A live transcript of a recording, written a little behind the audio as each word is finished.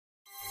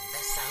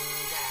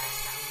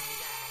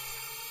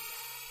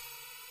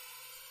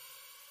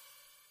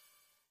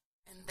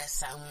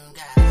Chillin'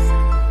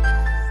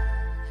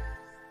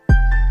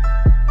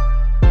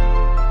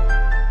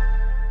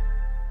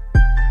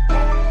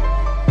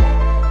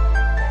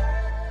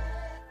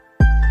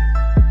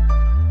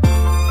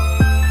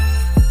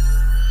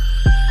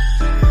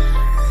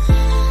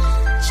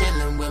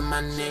 with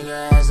my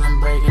nigga as I'm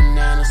breaking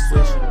down the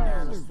switch.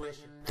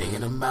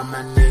 Thinking about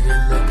my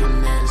nigga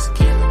looking at his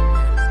killer.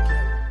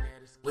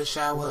 Wish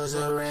I was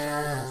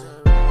around.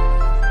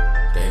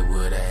 They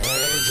would've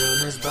had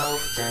Jonas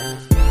both down.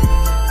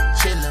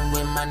 Chillin'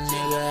 with my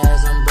nigga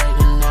as I'm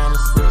breaking down the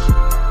switch.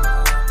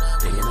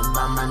 Thinking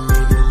about my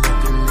nigga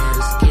looking at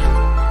his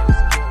killer.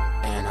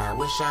 And I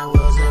wish I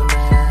was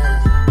around.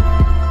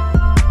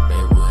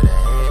 They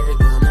would've had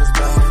Jonas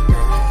both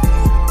down.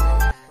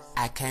 I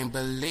can't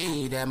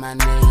believe that my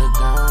nigga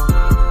gone.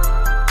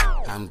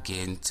 I'm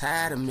getting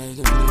tired of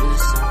making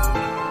music.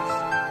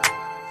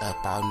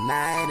 Up all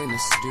night in the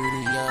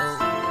studio.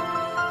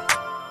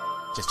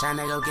 Just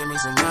tryna go get me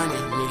some money.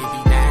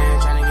 Nigga be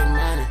down tryna get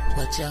money.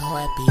 What your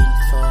heart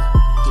beating for?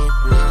 Get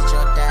rich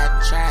or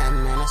die trying,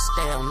 man. I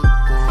stay on the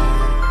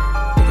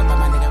grind. Think about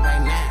my nigga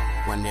right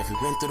now. Wonder if he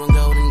went through them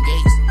golden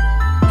gates.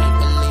 Can't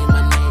believe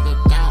my nigga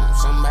gone.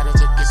 Somebody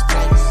took his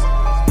place.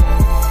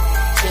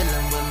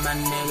 Chillin' with my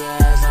nigga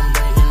as I'm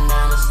breaking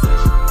down the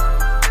switch.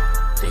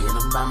 Thinking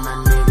about my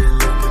nigga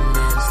looking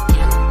at his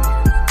killer.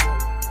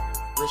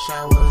 Wish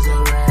I was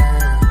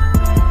around.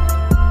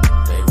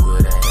 They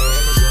would've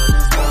had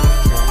Jonas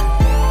both down.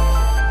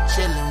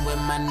 Chillin'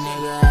 with my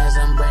nigga as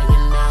I'm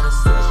breaking down the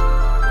switch.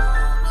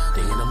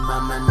 Thinking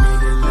about my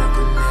nigga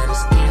looking at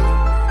his killer.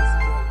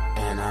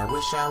 And I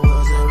wish I was